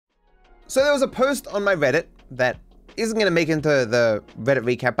So there was a post on my Reddit that isn't going to make it into the Reddit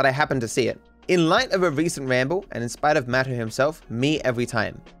recap, but I happened to see it. In light of a recent ramble, and in spite of Matto himself, me every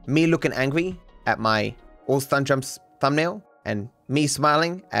time. Me looking angry at my All Stunt Jumps thumbnail, and me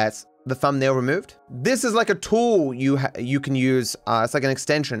smiling at the thumbnail removed. This is like a tool you can use. It's like an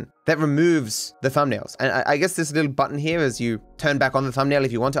extension that removes the thumbnails. And I guess this little button here is you turn back on the thumbnail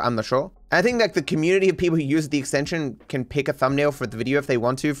if you want to, I'm not sure. I think like the community of people who use the extension can pick a thumbnail for the video if they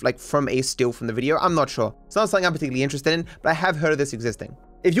want to, like from a still from the video. I'm not sure. It's not something I'm particularly interested in, but I have heard of this existing.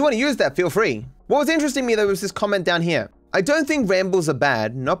 If you want to use that, feel free. What was interesting to me though was this comment down here. I don't think rambles are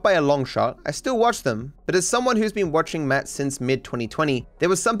bad, not by a long shot. I still watch them, but as someone who's been watching Matt since mid-2020, there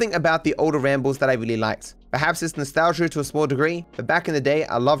was something about the older rambles that I really liked. Perhaps it's nostalgia to a small degree, but back in the day,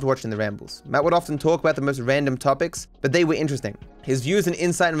 I loved watching the rambles. Matt would often talk about the most random topics, but they were interesting. His views and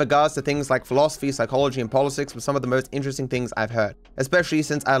insight in regards to things like philosophy, psychology, and politics were some of the most interesting things I've heard, especially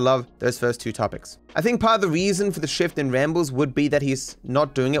since I love those first two topics. I think part of the reason for the shift in rambles would be that he's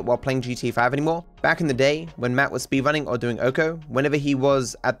not doing it while playing GTA 5 anymore. Back in the day, when Matt was speedrunning or doing Oko, whenever he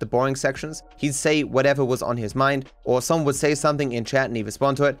was at the boring sections, he'd say whatever was on his mind, or someone would say something in chat and he'd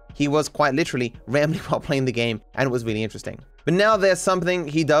respond to it. He was quite literally rambling while playing the game, and it was really interesting. But now there's something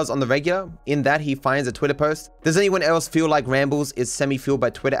he does on the regular, in that he finds a Twitter post. Does anyone else feel like Rambles is semi-fueled by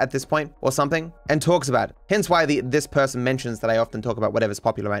Twitter at this point, or something? And talks about it. Hence why this person mentions that I often talk about whatever's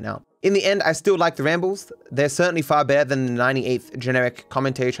popular right now. In the end, I still like the Rambles. They're certainly far better than the 98th generic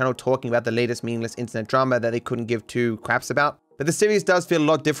commentary channel talking about the latest meaningless internet drama that they couldn't give two craps about. But the series does feel a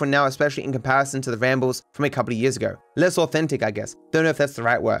lot different now, especially in comparison to the Rambles from a couple of years ago. Less authentic, I guess. Don't know if that's the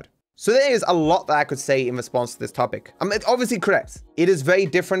right word. So there is a lot that I could say in response to this topic. It's obviously correct. It is very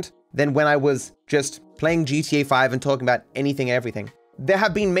different than when I was just playing GTA 5 and talking about anything and everything. There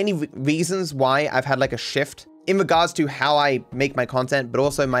have been many reasons why I've had like a shift in regards to how I make my content, but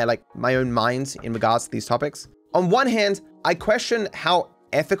also my own mind in regards to these topics. On one hand, I question how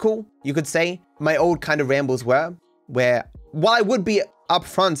ethical, you could say, my old kind of rambles were, where while I would be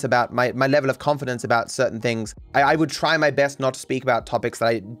upfront about my level of confidence about certain things, I would try my best not to speak about topics that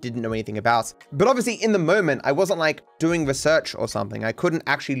I didn't know anything about. But obviously in the moment, I wasn't like doing research or something. I couldn't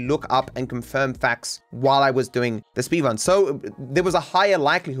actually look up and confirm facts while I was doing the speedrun. So there was a higher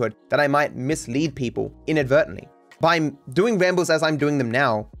likelihood that I might mislead people inadvertently. By doing rambles as I'm doing them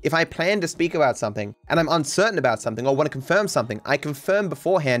now, if I plan to speak about something and I'm uncertain about something or want to confirm something, I confirm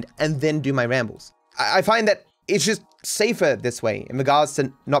beforehand and then do my rambles. I find that it's just safer this way in regards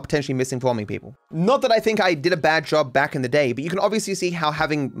to not potentially misinforming people. Not that I think I did a bad job back in the day, but you can obviously see how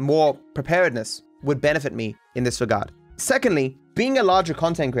having more preparedness would benefit me in this regard. Secondly, being a larger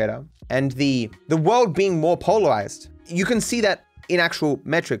content creator and the world being more polarized, you can see that in actual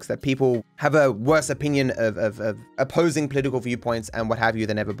metrics that people have a worse opinion of opposing political viewpoints and what have you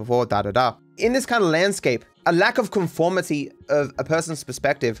than ever before, In this kind of landscape, a lack of conformity of a person's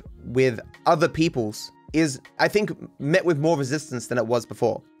perspective with other people's is, I think, met with more resistance than it was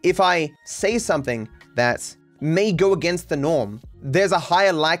before. If I say something that may go against the norm, there's a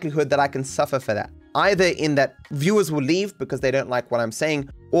higher likelihood that I can suffer for that. Either in that viewers will leave because they don't like what I'm saying,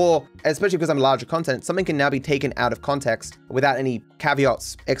 or especially because I'm larger content, something can now be taken out of context without any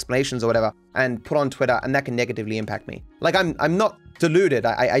caveats, explanations or whatever, and put on Twitter, and that can negatively impact me. Like I'm not deluded.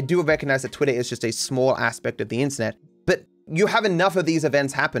 I do recognize that Twitter is just a small aspect of the internet, but you have enough of these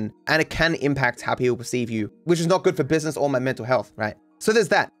events happen and it can impact how people perceive you, which is not good for business or my mental health, right? So there's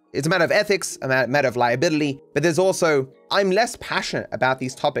that. It's a matter of ethics, a matter of liability, but there's also, I'm less passionate about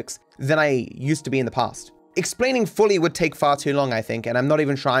these topics than I used to be in the past. Explaining fully would take far too long, I think, and I'm not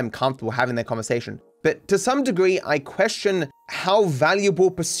even sure I'm comfortable having that conversation. But to some degree, I question how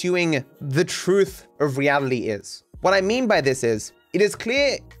valuable pursuing the truth of reality is. What I mean by this is, it is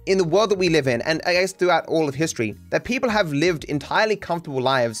clear in the world that we live in, and I guess throughout all of history, that people have lived entirely comfortable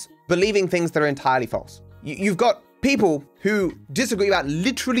lives believing things that are entirely false. You've got people who disagree about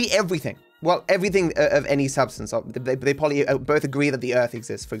literally everything. Well, everything of any substance. They probably both agree that the earth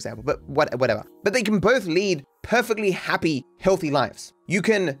exists, for example, but whatever. But they can both lead perfectly happy, healthy lives. You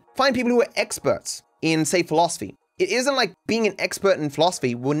can find people who are experts in, say, philosophy. It isn't like being an expert in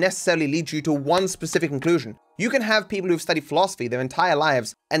philosophy will necessarily lead you to one specific conclusion. You can have people who've studied philosophy their entire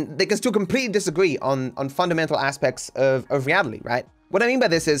lives, and they can still completely disagree on fundamental aspects of reality, right? What I mean by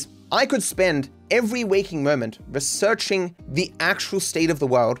this is, I could spend every waking moment researching the actual state of the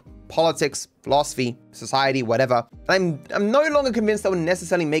world, politics, philosophy, society, whatever. I'm no longer convinced that would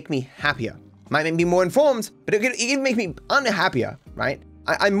necessarily make me happier. Might make me more informed, but it could make me unhappier, right?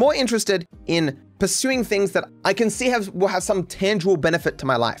 I'm more interested in pursuing things that I can see will have some tangible benefit to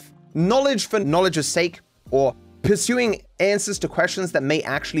my life. Knowledge for knowledge's sake, or pursuing answers to questions that may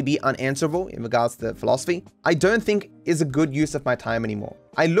actually be unanswerable in regards to philosophy, I don't think is a good use of my time anymore.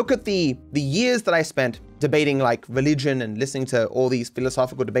 I look at the years that I spent debating like religion and listening to all these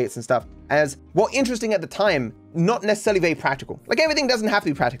philosophical debates and stuff as, well, interesting at the time, not necessarily very practical. Like everything doesn't have to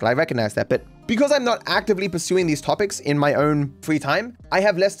be practical, I recognize that, but because I'm not actively pursuing these topics in my own free time, I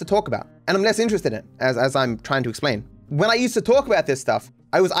have less to talk about and I'm less interested in it, as I'm trying to explain. When I used to talk about this stuff,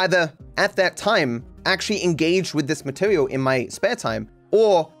 I was either at that time actually engaged with this material in my spare time,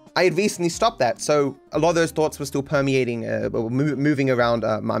 or I had recently stopped that. So a lot of those thoughts were still permeating, moving around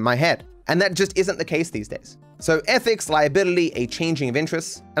my head. And that just isn't the case these days. So ethics, liability, a changing of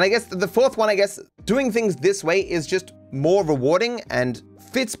interests. And I guess the fourth one, doing things this way is just more rewarding and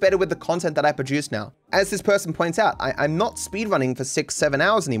fits better with the content that I produce now. As this person points out, I'm not speedrunning for 6-7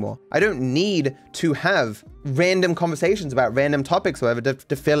 hours anymore. I don't need to have random conversations about random topics or whatever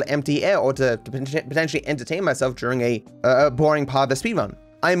to fill empty air or to potentially entertain myself during a boring part of the speedrun.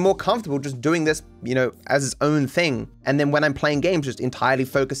 I'm more comfortable just doing this, as its own thing. And then when I'm playing games, just entirely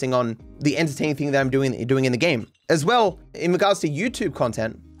focusing on the entertaining thing that I'm doing in the game. As well, in regards to YouTube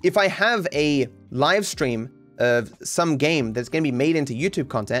content, if I have a live stream of some game that's going to be made into YouTube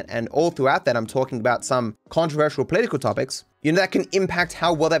content, and all throughout that I'm talking about some controversial political topics, that can impact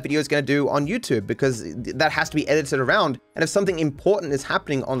how well that video is going to do on YouTube, because that has to be edited around. And if something important is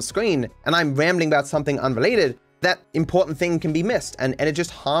happening on screen and I'm rambling about something unrelated, that important thing can be missed, and it just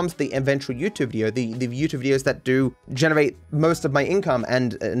harms the eventual YouTube video, the YouTube videos that do generate most of my income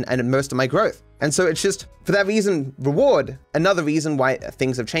and most of my growth. And so it's just, for that reason, another reason why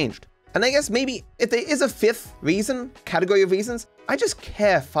things have changed. And I guess maybe if there is a fifth category of reasons, I just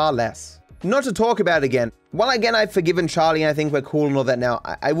care far less. Not to talk about it again. While again, I've forgiven Charlie and I think we're cool and all that now,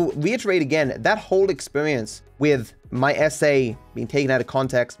 I will reiterate again, that whole experience with my essay being taken out of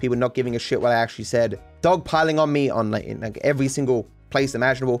context, people not giving a shit what I actually said, dogpiling on me on like every single place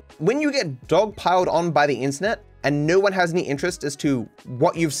imaginable. When you get dogpiled on by the internet and no one has any interest as to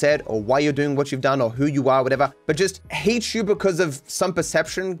what you've said or why you're doing what you've done or who you are, whatever, but just hates you because of some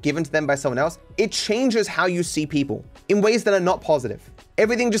perception given to them by someone else, it changes how you see people in ways that are not positive.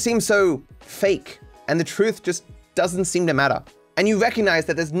 Everything just seems so fake and the truth just doesn't seem to matter. And you recognize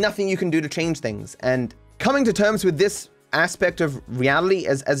that there's nothing you can do to change things. And coming to terms with this aspect of reality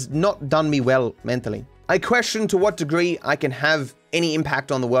has not done me well mentally. I question to what degree I can have any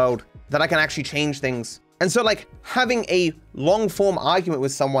impact on the world, that I can actually change things. And so like having a long form argument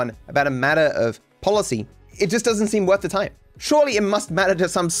with someone about a matter of policy, it just doesn't seem worth the time. Surely it must matter to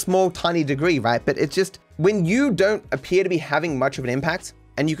some small, tiny degree, right? But it's just, when you don't appear to be having much of an impact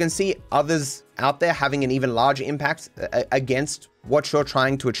and you can see others out there having an even larger impact against what you're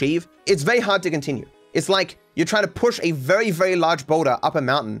trying to achieve, it's very hard to continue. It's like you're trying to push a very, very large boulder up a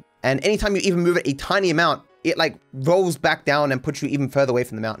mountain, and anytime you even move it a tiny amount, it like rolls back down and puts you even further away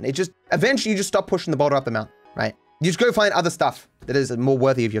from the mountain. It just, eventually you just stop pushing the boulder up the mountain, right? You just go find other stuff that is more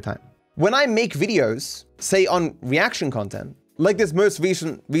worthy of your time. When I make videos, say on reaction content, like this most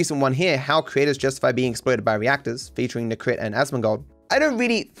recent one here, how creators justify being exploited by reactors, featuring Nakrit and Asmongold, I don't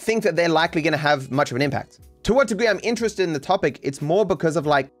really think that they're likely going to have much of an impact. To what degree I'm interested in the topic, it's more because of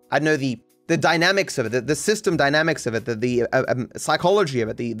like, I know the dynamics of it, the system dynamics of it, the psychology of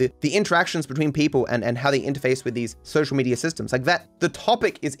it, the interactions between people and how they interface with these social media systems. Like that, the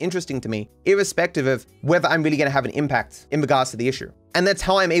topic is interesting to me, irrespective of whether I'm really going to have an impact in regards to the issue. And that's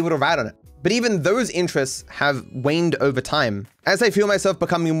how I'm able to write on it. But even those interests have waned over time as I feel myself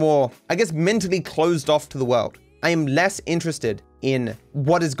becoming more, I guess, mentally closed off to the world. I am less interested in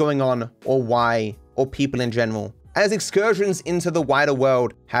what is going on or why or people in general, as excursions into the wider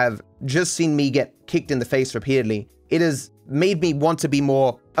world have just seen me get kicked in the face repeatedly. It has made me want to be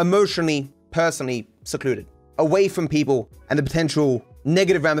more emotionally, personally secluded, away from people and the potential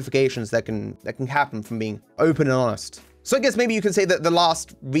negative ramifications that can happen from being open and honest. So I guess maybe you could say that the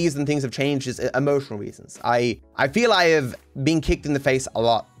last reason things have changed is emotional reasons. I feel I have been kicked in the face a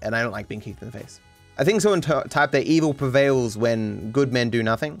lot, and I don't like being kicked in the face. I think someone typed that evil prevails when good men do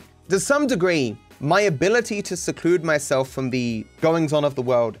nothing. To some degree, my ability to seclude myself from the goings-on of the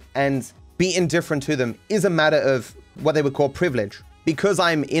world and be indifferent to them is a matter of what they would call privilege. Because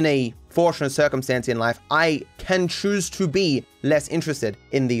I'm in a fortunate circumstance in life, I can choose to be less interested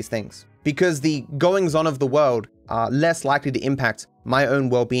in these things, because the goings-on of the world are less likely to impact my own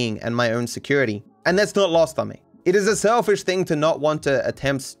well-being and my own security. And that's not lost on me. It is a selfish thing to not want to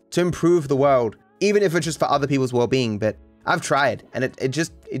attempt to improve the world, even if it's just for other people's well-being, but I've tried, and it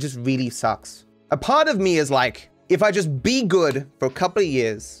just really sucks. A part of me is like, if I just be good for a couple of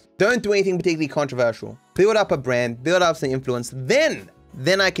years, don't do anything particularly controversial, build up a brand, build up some influence, then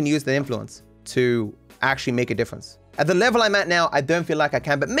I can use the influence to actually make a difference. At the level I'm at now, I don't feel like I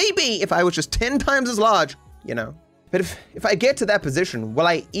can, but maybe if I was just 10 times as large, you know. But if I get to that position, will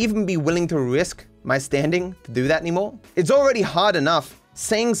I even be willing to risk my standing to do that anymore? It's already hard enough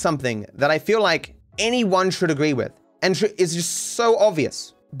saying something that I feel like anyone should agree with and is just so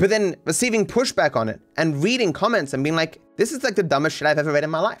obvious. But then receiving pushback on it and reading comments and being like, this is like the dumbest shit I've ever read in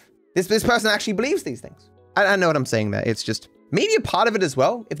my life. This person actually believes these things. I know what I'm saying there. It's just maybe a part of it as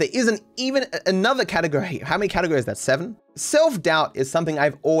well. If there isn't even another category, how many categories is that? 7? Self-doubt is something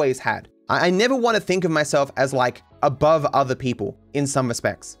I've always had. I never want to think of myself as like above other people in some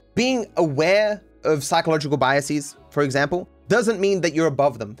respects. Being aware of psychological biases, for example, doesn't mean that you're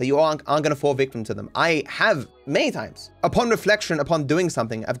above them, that you aren't going to fall victim to them. I have many times, upon reflection, upon doing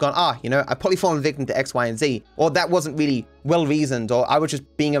something, I've gone, you know, I've probably fallen victim to X, Y, and Z, or that wasn't really well reasoned, or I was just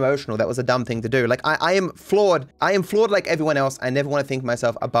being emotional. That was a dumb thing to do. Like I am flawed. I am flawed like everyone else. I never want to think of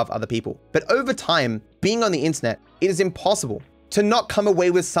myself above other people. But over time, being on the internet, it is impossible to not come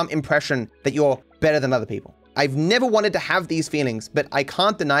away with some impression that you're better than other people. I've never wanted to have these feelings, but I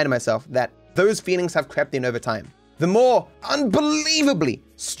can't deny to myself that those feelings have crept in over time. The more unbelievably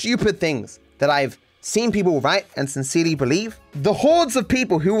stupid things that I've seen people write and sincerely believe, the hordes of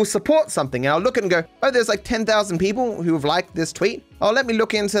people who will support something, and I'll look at it and go, oh, there's like 10,000 people who have liked this tweet. Oh, let me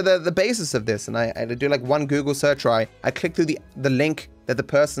look into the basis of this. And I do like one Google search, or I click through the link that the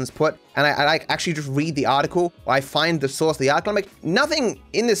person's put, and I like actually just read the article, or I find the source of the article. I'm like, nothing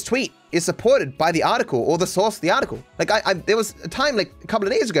in this tweet is supported by the article or the source of the article. Like there was a time like a couple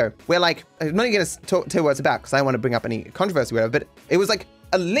of days ago where like, I'm not even gonna tell what it's about because I don't want to bring up any controversy or whatever, but it was like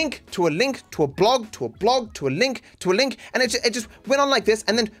a link to a link to a blog to a blog to a link to a link, and it just went on like this.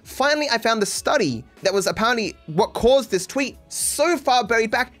 And then finally I found the study that was apparently what caused this tweet so far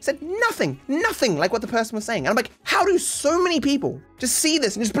buried back, said nothing like what the person was saying. And I'm like, how do so many people just see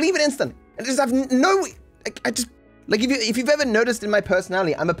this and just believe it instantly and just have no, like if you've ever noticed in my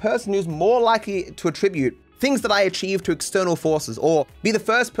personality, I'm a person who's more likely to attribute things that I achieve to external forces, or be the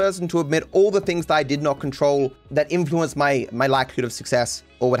first person to admit all the things that I did not control that influenced my likelihood of success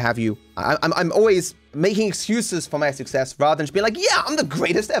or what have you. I'm always making excuses for my success rather than just being like, yeah, I'm the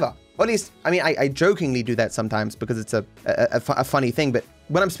greatest ever. Or at least, I mean, I jokingly do that sometimes because it's a funny thing, but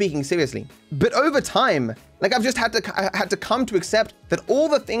when I'm speaking seriously. But over time, like I've just had to come to accept that all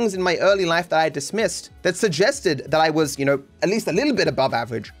the things in my early life that I dismissed that suggested that I was, you know, at least a little bit above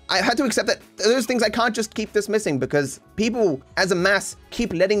average, I had to accept that those things I can't just keep dismissing because people as a mass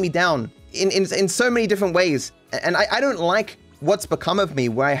keep letting me down in so many different ways. And I don't like what's become of me,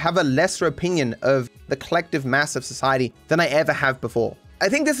 where I have a lesser opinion of the collective mass of society than I ever have before. I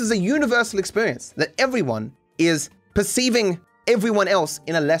think this is a universal experience, that everyone is perceiving everyone else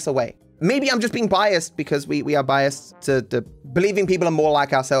in a lesser way. Maybe I'm just being biased because we are biased to believing people are more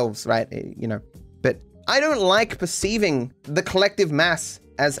like ourselves, right? You know, but I don't like perceiving the collective mass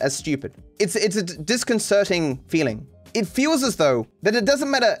as stupid. It's a disconcerting feeling. It feels as though that it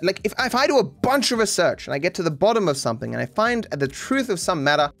doesn't matter, like if I do a bunch of research and I get to the bottom of something and I find the truth of some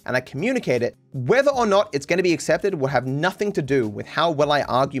matter and I communicate it, whether or not it's going to be accepted will have nothing to do with how well I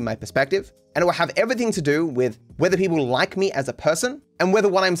argue my perspective. And it will have everything to do with whether people like me as a person and whether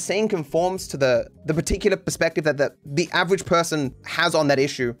what I'm saying conforms to the particular perspective that the average person has on that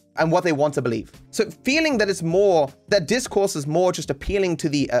issue and what they want to believe. So feeling that that discourse is more just appealing to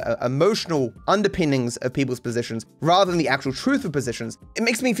the emotional underpinnings of people's positions rather than the actual truth of positions, it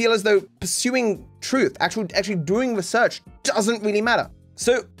makes me feel as though pursuing truth, actually doing research, doesn't really matter.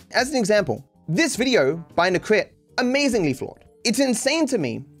 So as an example, this video by Nakrit, amazingly flawed. It's insane to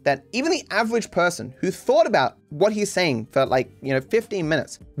me that even the average person who thought about what he's saying for 15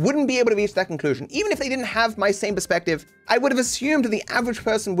 minutes wouldn't be able to reach that conclusion. Even if they didn't have my same perspective, I would have assumed that the average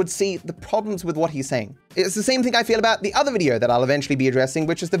person would see the problems with what he's saying. It's the same thing I feel about the other video that I'll eventually be addressing,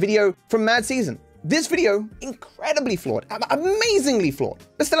 which is the video from Mad Season. This video, incredibly flawed, amazingly flawed,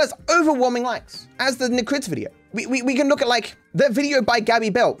 but still has overwhelming likes, as the Nakrit's video. We can look at like the video by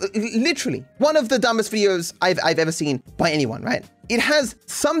Gabby Bell, literally one of the dumbest videos I've ever seen by anyone, right? It has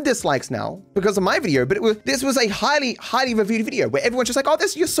some dislikes now because of my video, but this was a highly reviewed video where everyone's just like, oh,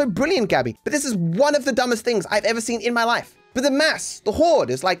 you're so brilliant, Gabby. But this is one of the dumbest things I've ever seen in my life. But the mass, the horde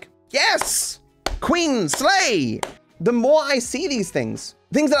is like, yes, queen, slay. The more I see these things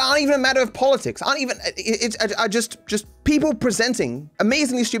that aren't even a matter of politics, are just people presenting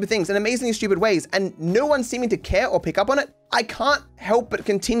amazingly stupid things in amazingly stupid ways, and no one seeming to care or pick up on it, I can't help but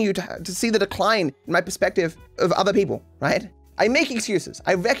continue to see the decline in my perspective of other people, right? I make excuses.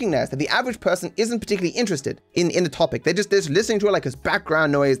 I recognize that the average person isn't particularly interested in the topic. They're just listening to it like as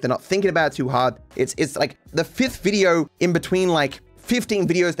background noise. They're not thinking about it too hard. It's like the 5th video in between like 15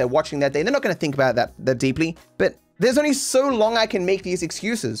 videos they're watching that day. They're not going to think about that deeply, but there's only so long I can make these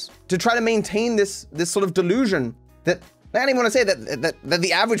excuses to try to maintain this sort of delusion that I don't even want to say that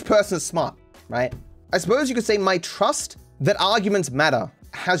the average person is smart, right? I suppose you could say my trust that arguments matter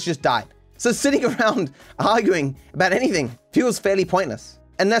has just died. So sitting around arguing about anything feels fairly pointless,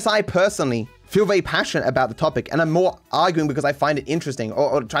 unless I personally feel very passionate about the topic and I'm more arguing because I find it interesting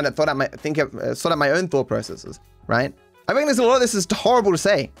or trying to sort out my own thought processes, right? I think there's a lot of this is horrible to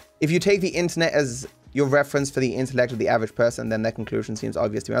say. If you take the internet as your reference for the intellect of the average person, then that conclusion seems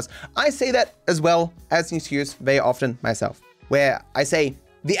obvious to us. I say that as well as an excuse very often myself, where I say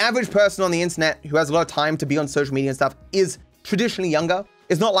the average person on the internet who has a lot of time to be on social media and stuff is traditionally younger.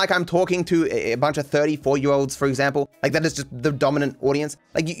 It's not like I'm talking to a bunch of 34-year-olds, for example. Like that is just the dominant audience.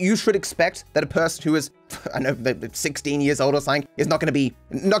 Like you should expect that a person who is, I don't know, 16 years old or something is not gonna be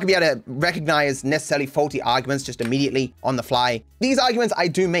able to recognize necessarily faulty arguments just immediately on the fly. These arguments I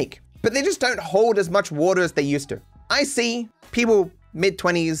do make, but they just don't hold as much water as they used to. I see people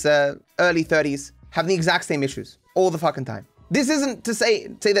mid-20s, early 30s having the exact same issues all the fucking time. This isn't to say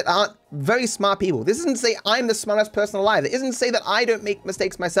that aren't very smart people. This isn't to say I'm the smartest person alive. It isn't to say that I don't make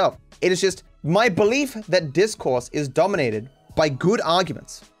mistakes myself. It is just my belief that discourse is dominated by good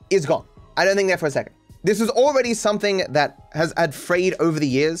arguments is gone. I don't think that for a second. This is already something that has had frayed over the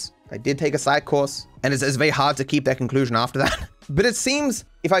years. I did take a psych course, and it's very hard to keep that conclusion after that. But it seems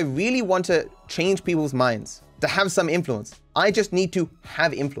if I really want to change people's minds, to have some influence, I just need to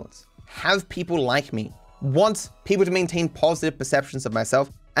have influence, have people like me, want people to maintain positive perceptions of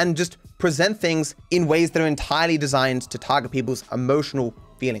myself, and just present things in ways that are entirely designed to target people's emotional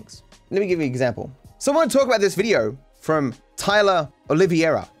feelings. Let me give you an example. So I want to talk about this video from Tyler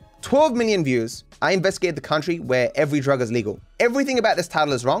Oliveira. 12 million views. I investigate the country where every drug is legal. Everything about this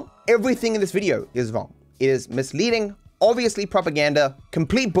title is wrong. Everything in this video is wrong. It is misleading, obviously propaganda,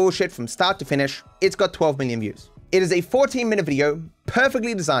 complete bullshit from start to finish. It's got 12 million views. It is a 14-minute video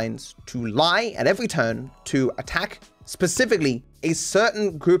perfectly designed to lie at every turn, to attack specifically a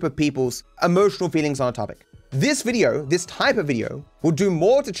certain group of people's emotional feelings on a topic. This video, this type of video, will do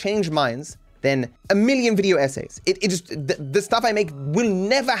more to change minds than a million video essays. The stuff I make will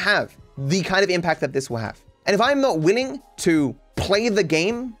never have the kind of impact that this will have. And if I'm not willing to play the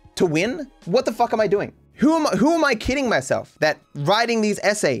game to win, what the fuck am I doing? Who am I kidding myself that writing these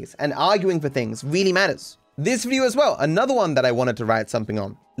essays and arguing for things really matters? This video as well, another one that I wanted to write something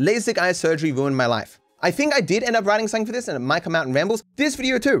on. LASIK eye surgery ruined my life. I think I did end up writing something for this and it might come out in Rambles. This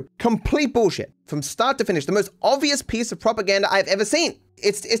video too, complete bullshit from start to finish. The most obvious piece of propaganda I've ever seen.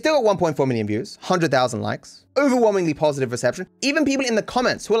 It's still at 1.4 million views, 100,000 likes, overwhelmingly positive reception. Even people in the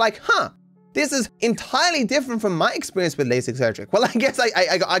comments who are like, this is entirely different from my experience with LASIK surgery. Well, I guess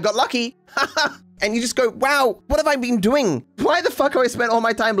I got lucky. And you just go, wow, what have I been doing? Why the fuck have I spent all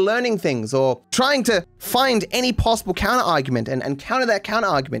my time learning things or trying to find any possible counter argument and counter that counter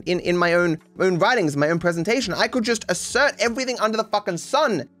argument in my own writings, my own presentation? I could just assert everything under the fucking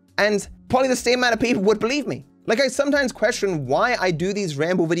sun and probably the same amount of people would believe me. Like I sometimes question why I do these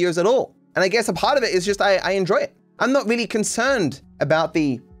ramble videos at all. And I guess a part of it is just I enjoy it. I'm not really concerned about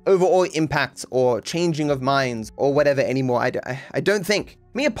the overall impacts or changing of minds or whatever anymore. I don't think.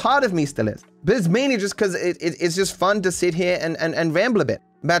 A part of me still is. But it's mainly just because it's just fun to sit here and ramble a bit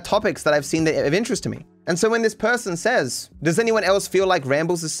about topics that I've seen that are of interest to me. And so when this person says, does anyone else feel like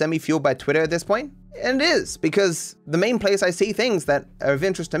Rambles is semi-fueled by Twitter at this point? And it is, because the main place I see things that are of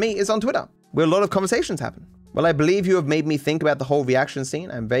interest to me is on Twitter, where a lot of conversations happen. Well, I believe you have made me think about the whole reaction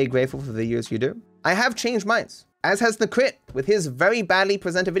scene. I'm very grateful for the videos you do. I have changed minds, as has the Crit with his very badly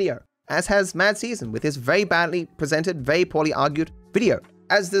presented video, as has Mad Season with his very badly presented, very poorly argued video.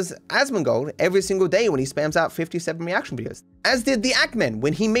 As does Asmongold every single day when he spams out 57 reaction videos. As did the Ackman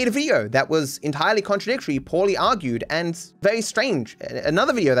when he made a video that was entirely contradictory, poorly argued, and very strange.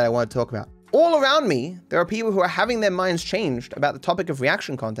 Another video that I want to talk about. All around me, there are people who are having their minds changed about the topic of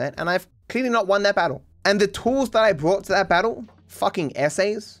reaction content, and I've clearly not won that battle. And the tools that I brought to that battle, fucking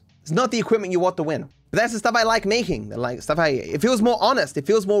essays, it's not the equipment you want to win. But that's the stuff I like making. Like stuff it feels more honest, it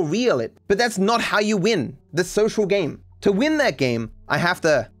feels more real. But that's not how you win the social game. To win that game, I have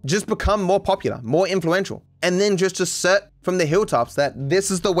to just become more popular, more influential, and then just assert from the hilltops that this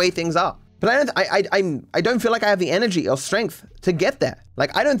is the way things are. But I don't feel like I have the energy or strength to get there.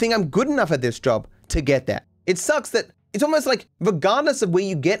 Like, I don't think I'm good enough at this job to get there. It sucks that it's almost like regardless of where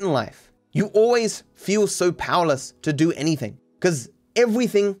you get in life, you always feel so powerless to do anything because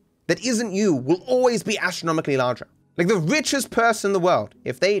everything that isn't you will always be astronomically larger. Like the richest person in the world,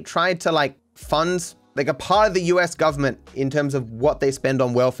 if they tried to fund like a part of the US government in terms of what they spend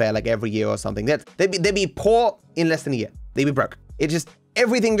on welfare like every year or something, they'd be poor in less than a year. They'd be broke.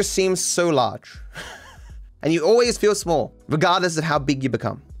 Everything just seems so large. And you always feel small, regardless of how big you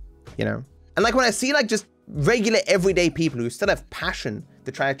become, you know? And like when I see like just regular everyday people who still have passion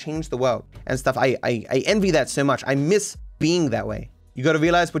to try to change the world and stuff, I envy that so much. I miss being that way. You got to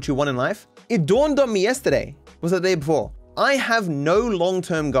realize what you want in life. It dawned on me yesterday, was the day before. I have no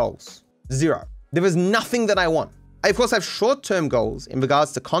long-term goals. Zero. There is nothing that I want. I, of course, have short-term goals in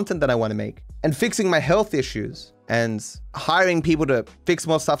regards to content that I want to make and fixing my health issues and hiring people to fix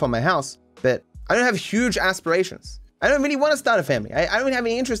more stuff on my house. But I don't have huge aspirations. I don't really want to start a family. I don't really have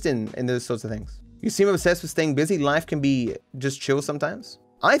any interest in those sorts of things. You seem obsessed with staying busy. Life can be just chill sometimes.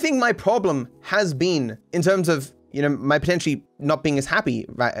 I think my problem has been in terms of, you know, my potentially not being as happy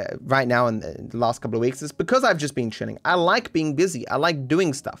right now in the last couple of weeks is because I've just been chilling. I like being busy. I like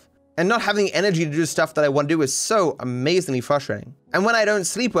doing stuff. And not having the energy to do stuff that I want to do is so amazingly frustrating. And when I don't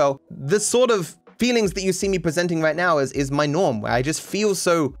sleep well, the sort of feelings that you see me presenting right now is my norm, where I just feel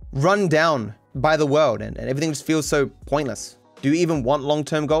so run down by the world and everything just feels so pointless. Do you even want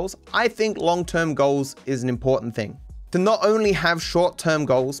long-term goals? I think long-term goals is an important thing. To not only have short-term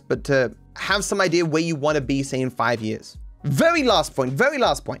goals, but to have some idea where you want to be, say, in 5 years. Very last point. Very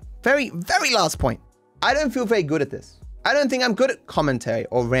last point. Very last point. I don't feel very good at this. I don't think I'm good at commentary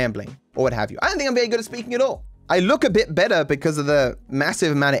or rambling or what have you. I don't think I'm very good at speaking at all. I look a bit better because of the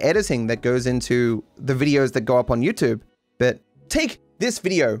massive amount of editing that goes into the videos that go up on YouTube. But take this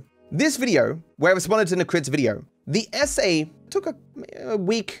video where I responded to Nakrid's video. The essay took a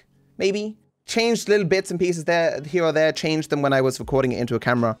week, maybe. Changed little bits and pieces there, here or there, changed them when I was recording it into a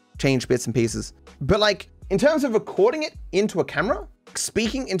camera, changed bits and pieces. But like, in terms of recording it into a camera,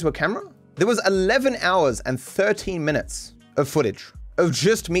 speaking into a camera, there was 11 hours and 13 minutes of footage of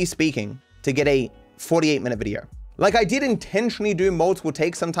just me speaking to get a 48-minute video. Like, I did intentionally do multiple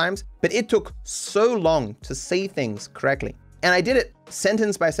takes sometimes, but it took so long to say things correctly. And I did it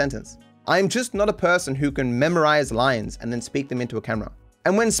sentence by sentence. I'm just not a person who can memorize lines and then speak them into a camera.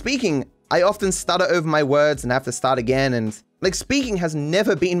 And when speaking, I often stutter over my words and have to start again. And like, speaking has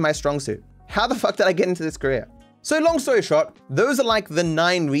never been my strong suit. How the fuck did I get into this career? So long story short, those are like the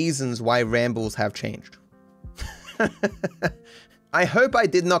 9 reasons why Rambles have changed. I hope I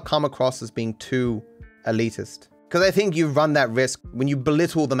did not come across as being too elitist, because I think you run that risk when you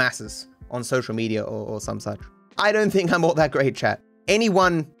belittle the masses on social media or some such. I don't think I'm all that great, chat.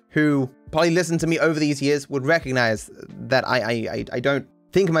 Anyone who probably listened to me over these years would recognize that I don't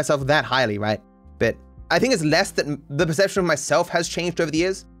think of myself that highly, right? But I think it's less that the perception of myself has changed over the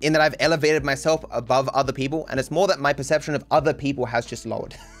years, in that I've elevated myself above other people, and it's more that my perception of other people has just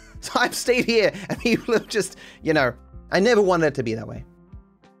lowered. So I've stayed here, and people have just, you know, I never wanted it to be that way.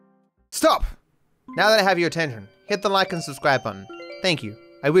 Stop! Now that I have your attention, hit the like and subscribe button. Thank you.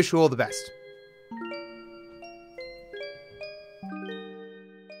 I wish you all the best.